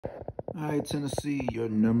All right, Tennessee, your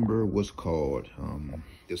number was called.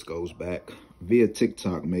 This goes back via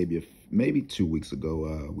TikTok, maybe 2 weeks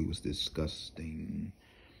ago. We was discussing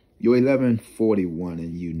your 1141,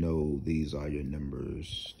 and you know these are your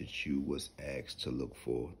numbers that you was asked to look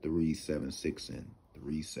for: 376 and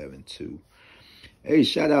 372. Hey,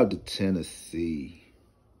 shout out to Tennessee.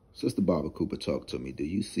 Sister Barbara Cooper, talk to me. Do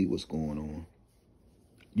you see what's going on?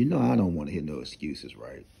 You know I don't want to hear no excuses,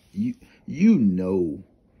 right? You know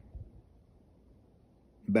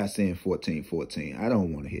by saying 1414. I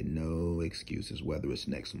don't want to hear no excuses, whether it's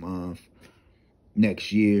next month,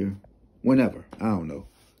 next year, whenever. I don't know.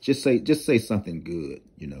 Just say something good,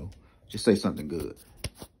 you know. Just say something good.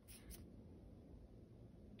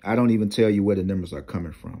 I don't even tell you where the numbers are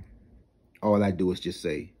coming from. All I do is just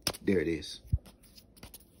say, there it is.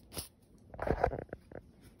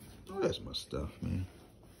 Oh, that's my stuff, man.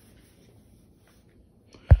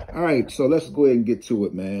 All right, so let's go ahead and get to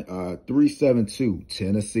it, man. 372,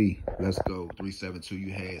 Tennessee. Let's go. 372,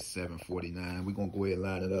 you had 749. We're going to go ahead and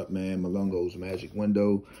line it up, man. Malongo's Magic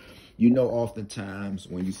Window. You know, oftentimes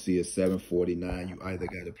when you see a 749, you either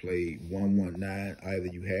got to play 119, either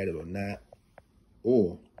you had it or not,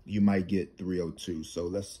 or you might get 302. So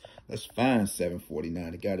let's find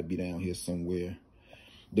 749. It got to be down here somewhere.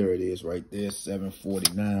 There it is right there,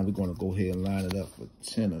 749. We're going to go ahead and line it up for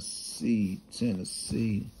Tennessee.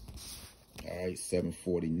 All right,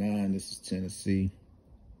 749. This is Tennessee.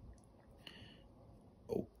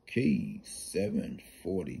 Okay,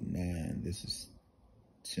 749. This is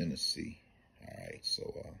Tennessee. All right,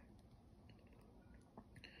 so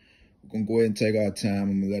we're going to go ahead and take our time.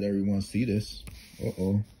 I'm going to let everyone see this.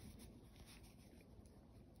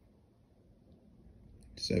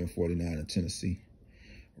 749 in Tennessee.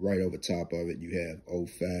 Right over top of it, you have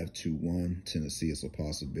 0521. Tennessee is a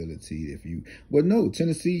possibility if you... Well, no,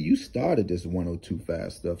 Tennessee, you started this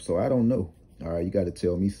 1025 stuff, so I don't know. All right, you got to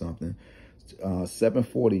tell me something.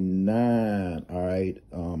 749, all right.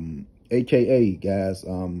 AKA, guys,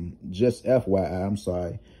 just FYI, I'm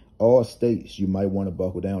sorry. All states, you might want to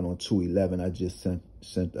buckle down on 211. I just sent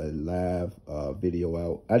a live video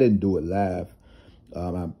out. I didn't do it live.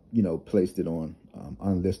 I, placed it on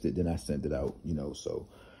unlisted, then I sent it out, so...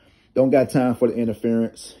 Don't got time for the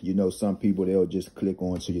interference. Some people, they'll just click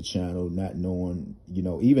onto your channel not knowing,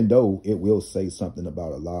 even though it will say something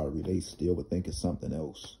about a lottery, they still would think it's something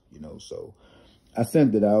else, So I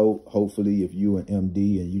sent it out. Hopefully, if you and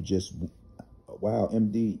MD and you just, wow,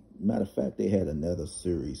 MD, matter of fact, they had another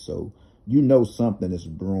series. So something is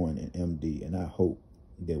brewing in MD, and I hope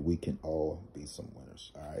that we can all be some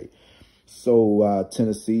winners, all right? So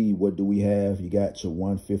Tennessee, what do we have? You got your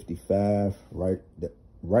 155,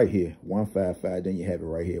 right here, 155, then you have it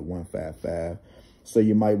right here, 155. So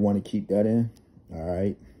you might want to keep that in, all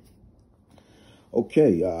right?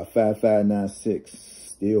 Okay, 5596,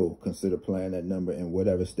 still consider playing that number in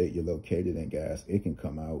whatever state you're located in, guys. It can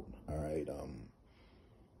come out, all right?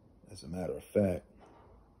 As a matter of fact,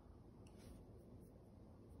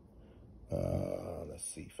 let's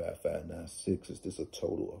see, 5596, is this a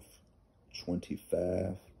total of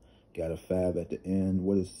 25? Got a 5 at the end.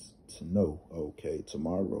 What is to know? Okay,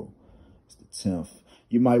 tomorrow is the 10th.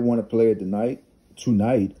 You might want to play it tonight.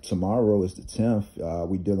 Tomorrow is the 10th.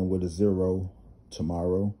 We dealing with a 0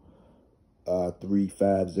 tomorrow. 3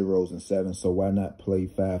 5 zeros and 7. So why not play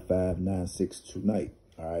 5596 tonight?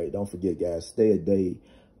 All right. Don't forget, guys. Stay a day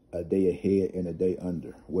ahead and a day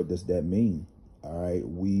under. What does that mean? All right.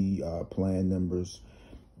 We are playing numbers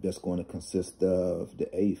that's going to consist of the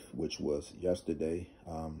 8th, which was yesterday.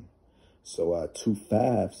 So 2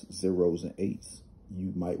 5s, 0s, and 8s.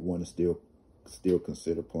 You might want to still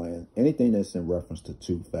consider playing anything that's in reference to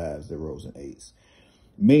 2 5s, 0s, and 8s.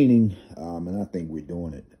 Meaning, and I think we're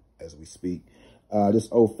doing it as we speak. This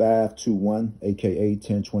 0521, aka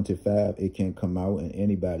 1025, it can come out in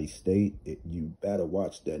anybody's state. You better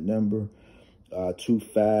watch that number. 2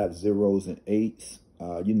 5s, 0s, and 8s.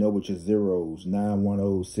 With your zeros,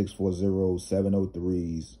 910, 640,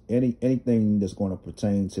 703s, anything that's going to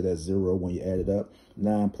pertain to that 0 when you add it up.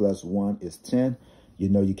 9 plus 1 is 10.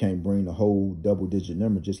 You can't bring the whole double-digit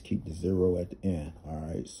number. Just keep the 0 at the end. All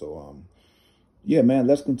right. So, yeah, man,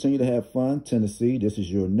 let's continue to have fun. Tennessee, this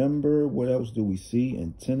is your number. What else do we see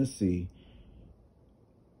in Tennessee?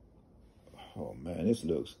 Oh, man, this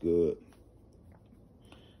looks good.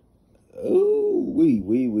 Oh,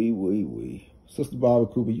 wee. Sister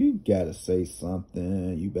Barbara Cooper, you got to say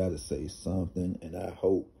something. You better say something. And I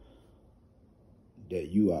hope that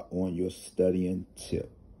you are on your studying tip.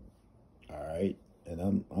 All right?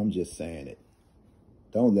 And I'm just saying it.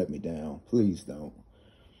 Don't let me down. Please don't.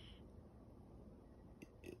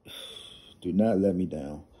 Do not let me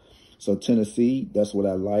down. So Tennessee, that's what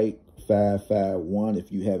I like. 551.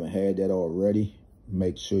 If you haven't had that already,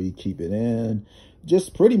 make sure you keep it in.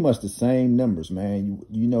 Just pretty much the same numbers, man.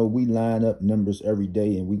 You know, we line up numbers every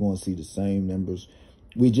day and we're going to see the same numbers.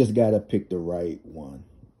 We just got to pick the right one,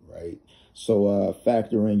 right? So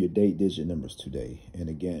factor in your date digit numbers today. And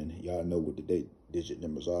again, y'all know what the date digit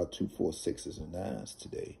numbers are, 2, 4, 6s, and 9s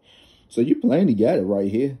today. So you plainly got it right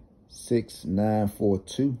here, 6, 9, 4,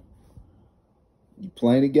 2. You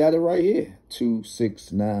plainly got it right here, 2,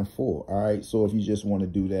 6, 9, 4. All right, so if you just want to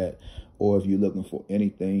do that, or if you're looking for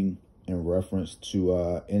anything in reference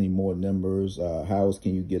to any more numbers, how else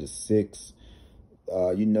can you get a 6?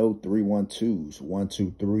 You know, 312s, 1,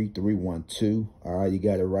 2, 3, 312. All right, you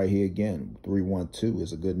got it right here again. 312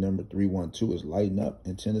 is a good number. 312 is lighting up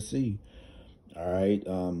in Tennessee. All right,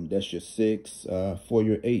 that's your 6. For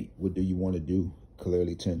your 8, what do you want to do?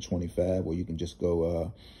 Clearly 1025, or you can just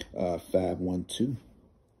go 512.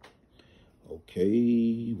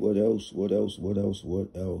 Okay, what else? What else? What else? What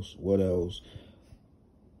else? What else?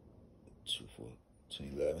 2, 4,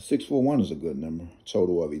 10, 11. 641 is a good number.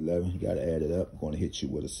 Total of 11. You got to add it up. I'm going to hit you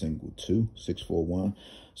with a single 2. 641.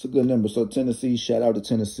 It's a good number. So Tennessee, shout out to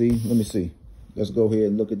Tennessee. Let me see. Let's go ahead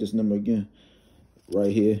and look at this number again.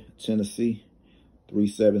 Right here, Tennessee,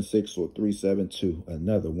 376 or 372.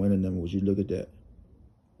 Another winning number. Would you look at that?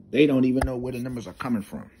 They don't even know where the numbers are coming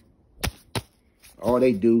from. All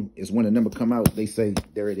they do is when a number come out, they say,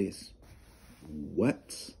 there it is.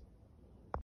 What?